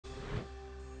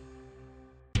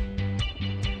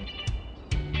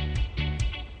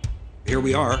Here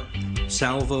we are,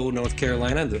 Salvo, North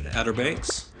Carolina, the Outer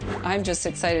Banks. I'm just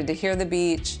excited to hear the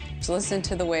beach, to listen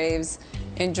to the waves,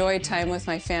 enjoy time with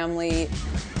my family.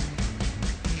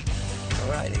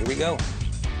 All right, here we go.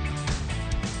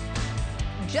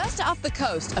 Just off the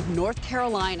coast of North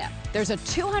Carolina, there's a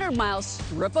 200-mile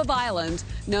strip of island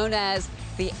known as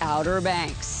the Outer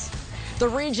Banks. The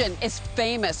region is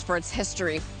famous for its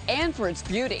history and for its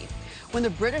beauty. When the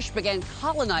British began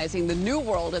colonizing the New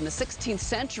World in the 16th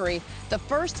century, the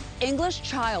first English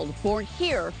child born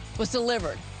here was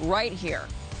delivered right here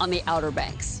on the Outer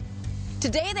Banks.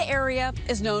 Today, the area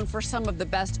is known for some of the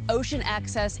best ocean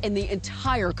access in the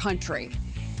entire country.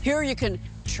 Here you can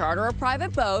charter a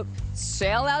private boat,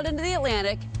 sail out into the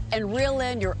Atlantic, and reel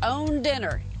in your own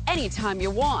dinner anytime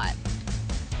you want.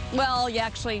 Well, you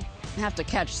actually have to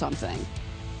catch something.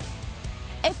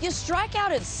 If you strike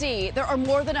out at sea, there are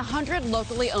more than 100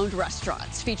 locally owned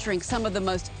restaurants featuring some of the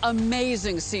most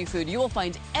amazing seafood you will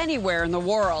find anywhere in the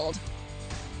world.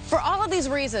 For all of these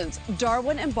reasons,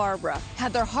 Darwin and Barbara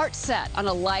had their hearts set on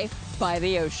a life by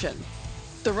the ocean.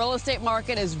 The real estate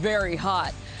market is very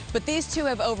hot, but these two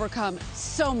have overcome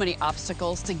so many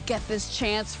obstacles to get this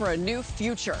chance for a new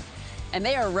future, and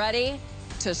they are ready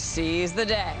to seize the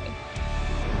day.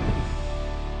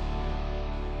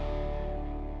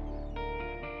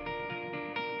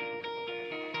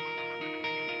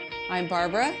 I'm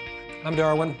Barbara, I'm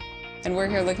Darwin. and we're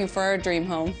here looking for our dream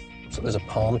home. So there's a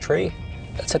palm tree.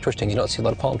 That's interesting. You don't see a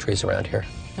lot of palm trees around here.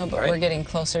 No, but we're getting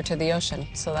closer to the ocean,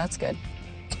 so that's good.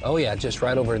 Oh yeah, just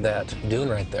right over that dune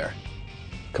right there.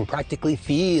 Can practically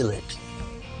feel it.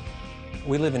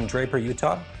 We live in Draper,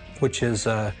 Utah, which is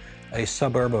a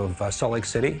suburb of Salt Lake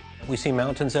City. We see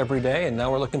mountains every day, and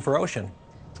now we're looking for ocean.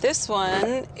 This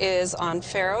one is on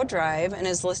Faro Drive and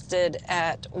is listed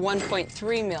at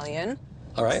 $1.3 million.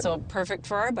 All right. So perfect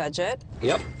for our budget.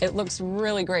 Yep. It looks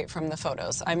really great from the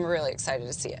photos. I'm really excited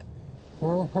to see it.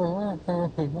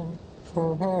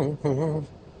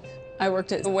 I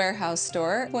worked at the warehouse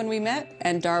store when we met,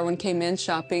 and Darwin came in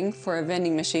shopping for a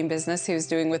vending machine business he was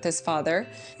doing with his father,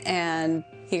 and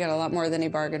he got a lot more than he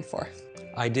bargained for.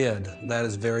 I did. That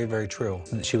is very, very true.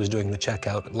 She was doing the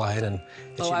checkout line, and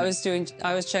I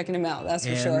was checking him out, that's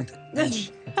for sure.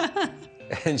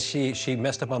 And she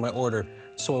messed up on my order.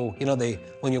 So, you know,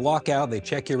 when you walk out, they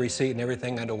check your receipt and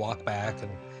everything. I had to walk back,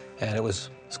 and it's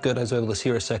good. I was able to see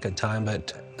her a second time.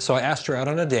 But so I asked her out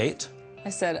on a date. I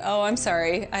said, oh, I'm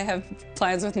sorry. I have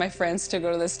plans with my friends to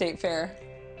go to the state fair.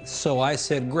 So I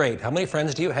said, great. How many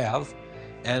friends do you have?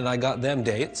 And I got them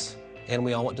dates, and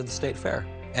we all went to the state fair.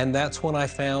 And that's when I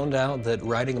found out that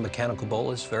riding a mechanical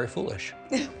bull is very foolish.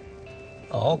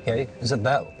 Oh, okay. Is it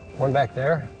that one back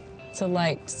there? It's a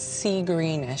light sea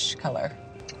greenish color.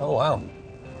 Oh, wow.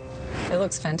 It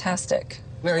looks fantastic.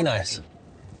 Very nice.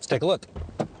 Let's take a look.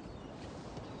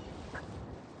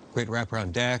 Great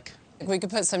wraparound deck. We could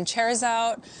put some chairs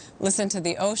out, listen to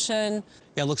the ocean.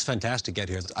 Yeah, it looks fantastic out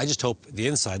here. I just hope the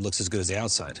inside looks as good as the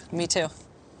outside. Me too.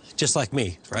 Just like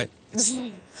me, right?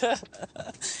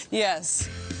 Yes.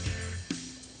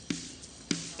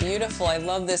 Beautiful. I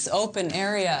love this open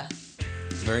area.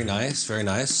 Very nice, very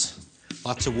nice.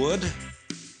 Lots of wood.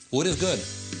 Wood is good.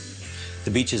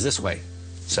 The beach is this way,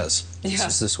 it says. Yeah. This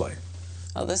is this way.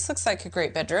 Oh, this looks like a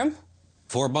great bedroom.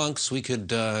 4 bunks. We could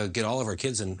get all of our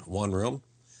kids in one room.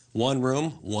 One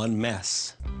room, one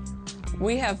mess.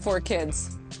 We have 4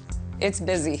 kids. It's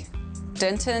busy.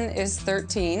 Denton is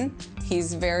 13.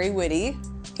 He's very witty.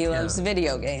 He loves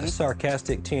video A games.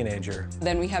 sarcastic teenager.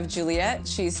 Then we have Juliet.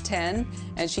 She's 10,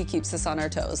 and she keeps us on our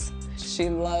toes. She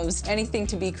loves anything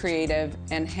to be creative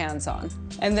and hands-on.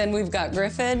 And then we've got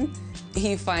Griffin.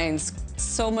 He finds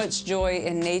so much joy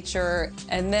in nature.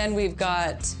 And then we've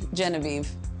got Genevieve,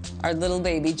 our little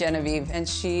baby Genevieve, and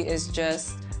she is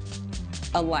just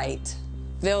a light.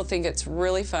 They'll think it's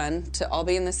really fun to all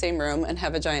be in the same room and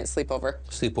have a giant sleepover.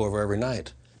 Sleepover every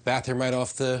night. Bathroom right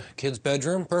off the kids'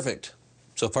 bedroom. Perfect.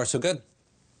 So far, so good.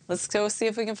 Let's go see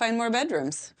if we can find more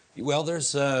bedrooms. Well,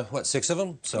 there's, what, 6 of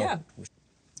them? So Yeah.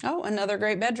 Oh, another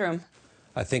great bedroom.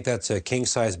 I think that's a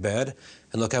king-size bed.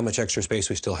 And look how much extra space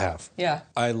we still have. Yeah.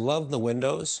 I love the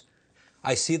windows.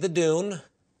 I see the dune,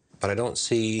 but I don't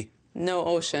see... No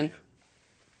ocean.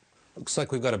 Looks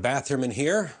like we've got a bathroom in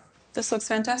here. This looks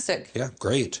fantastic. Yeah,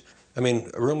 great. I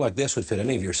mean, a room like this would fit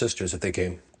any of your sisters if they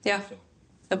came. Yeah,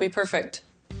 that'd be perfect.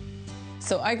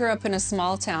 So I grew up in a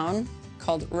small town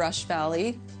called Rush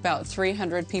Valley, about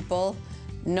 300 people,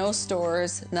 no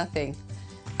stores, nothing.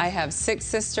 I have 6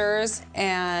 sisters,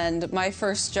 and my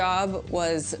first job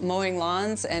was mowing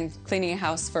lawns and cleaning a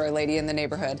house for a lady in the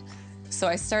neighborhood. So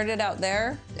I started out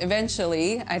there.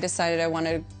 Eventually, I decided I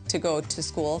wanted to go to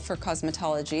school for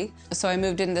cosmetology. So I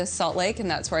moved into Salt Lake,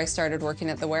 and that's where I started working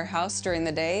at the warehouse during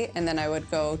the day, and then I would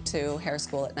go to hair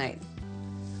school at night.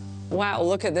 Wow,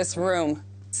 look at this room.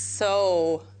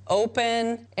 So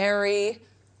open, airy.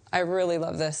 I really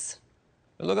love this.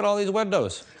 Look at all these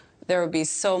windows. There would be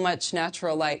so much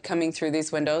natural light coming through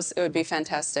these windows. It would be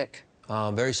fantastic.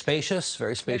 Very spacious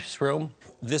room.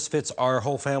 This fits our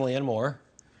whole family and more.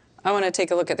 I want to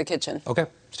take a look at the kitchen. Okay,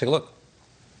 let's take a look.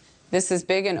 This is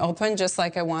big and open, just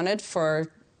like I wanted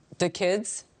for the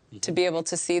kids to be able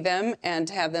to see them and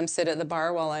have them sit at the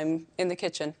bar while I'm in the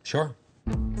kitchen. Sure.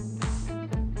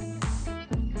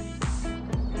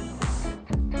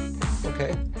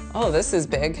 Okay. Oh, this is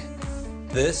big.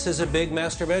 This is a big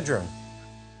master bedroom.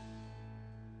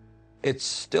 It's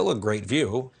still a great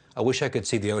view. I wish I could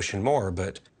see the ocean more,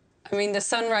 but... I mean, the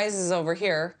sunrise is over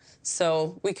here,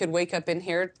 so we could wake up in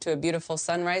here to a beautiful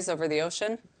sunrise over the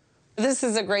ocean. This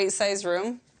is a great size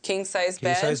room, king-size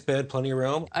bed. King-size bed, plenty of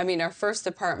room. I mean, our first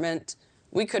apartment,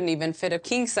 we couldn't even fit a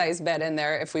king-size bed in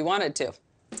there if we wanted to.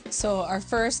 So our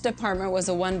first apartment was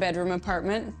a one-bedroom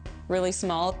apartment, really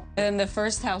small. And the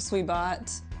first house we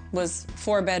bought was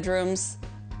 4 bedrooms,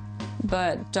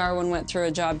 but Darwin went through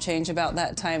a job change about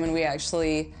that time, and we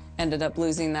actually ended up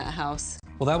losing that house.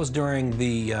 Well, that was during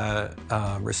the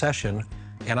recession,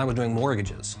 and I was doing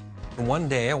mortgages. And one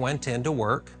day I went in to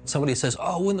work. Somebody says,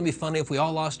 oh, wouldn't it be funny if we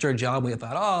all lost our job? We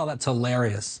thought, oh, that's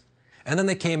hilarious. And then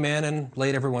they came in and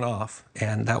laid everyone off,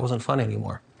 and that wasn't fun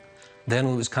anymore. Then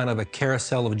it was kind of a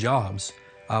carousel of jobs.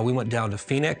 We went down to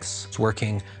Phoenix, was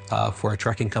working for a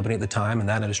trucking company at the time, and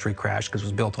that industry crashed because it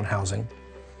was built on housing.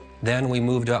 Then we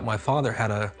moved up. My father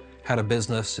had a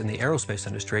business in the aerospace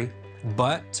industry,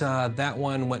 but that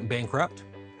one went bankrupt.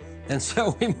 And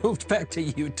so we moved back to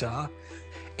Utah.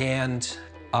 And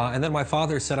then my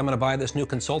father said, I'm going to buy this new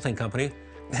consulting company.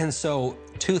 And so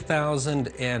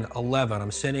 2011,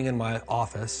 I'm sitting in my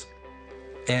office,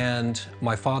 and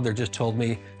my father just told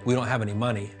me, we don't have any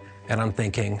money. And I'm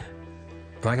thinking,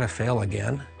 am I going to fail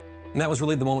again? And that was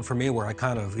really the moment for me where I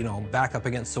kind of, back up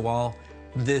against the wall.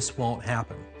 This won't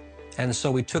happen. And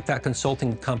so we took that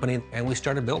consulting company and we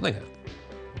started building it.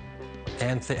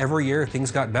 And every year,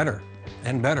 things got better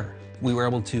and better. We were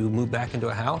able to move back into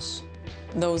a house.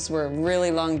 Those were really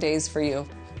long days for you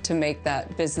to make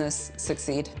that business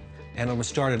succeed. And I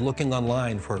started looking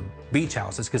online for beach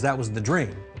houses because that was the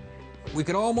dream. We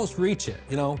could almost reach it,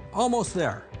 almost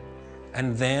there.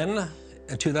 And then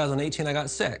in 2018, I got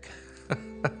sick.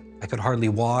 I could hardly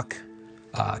walk,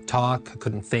 talk, I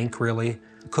couldn't think really.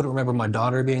 I couldn't remember my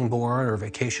daughter being born or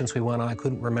vacations we went on. I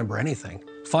couldn't remember anything.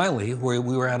 Finally, we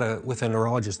were with a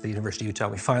neurologist at the University of Utah.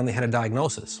 We finally had a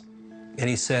diagnosis. And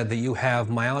he said that you have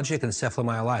myalgic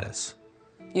encephalomyelitis.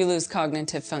 You lose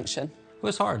cognitive function. It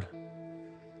was hard.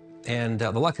 And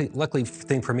the lucky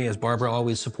thing for me is Barbara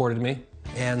always supported me.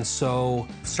 And so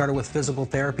started with physical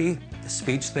therapy.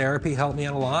 Speech therapy helped me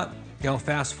out a lot.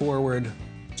 Fast forward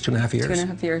 2.5 years.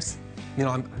 2.5 years.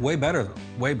 I'm way better though,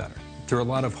 way better. Through a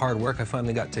lot of hard work, I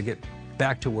finally got to get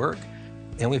back to work.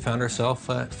 And we found ourselves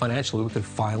financially, we could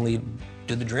finally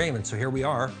do the dream. And so here we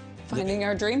are. Finding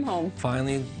our dream home.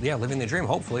 Finally, living the dream,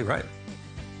 hopefully, right?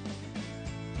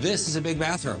 This is a big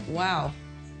bathroom. Wow,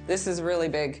 this is really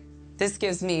big. This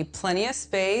gives me plenty of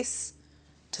space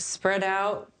to spread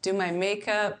out, do my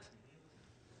makeup.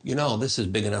 This is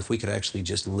big enough we could actually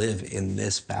just live in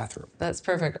this bathroom. That's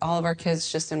perfect. All of our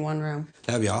kids just in one room.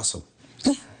 That'd be awesome.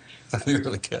 That'd be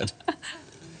really good.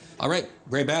 All right,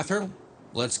 great bathroom.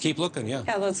 Let's keep looking, yeah.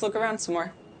 Yeah, let's look around some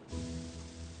more.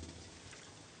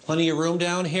 Plenty of room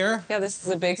down here. Yeah, this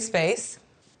is a big space.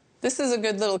 This is a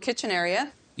good little kitchen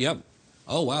area. Yep.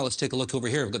 Oh, wow, let's take a look over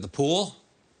here. We've got the pool.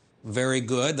 Very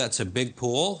good, that's a big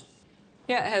pool.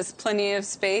 Yeah, it has plenty of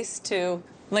space to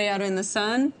lay out in the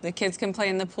sun. The kids can play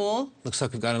in the pool. Looks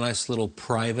like we've got a nice little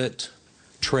private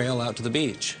trail out to the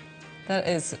beach. That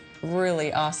is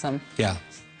really awesome. Yeah.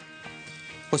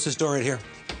 What's this door right here?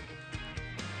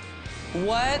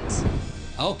 What?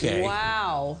 Okay.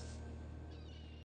 Wow.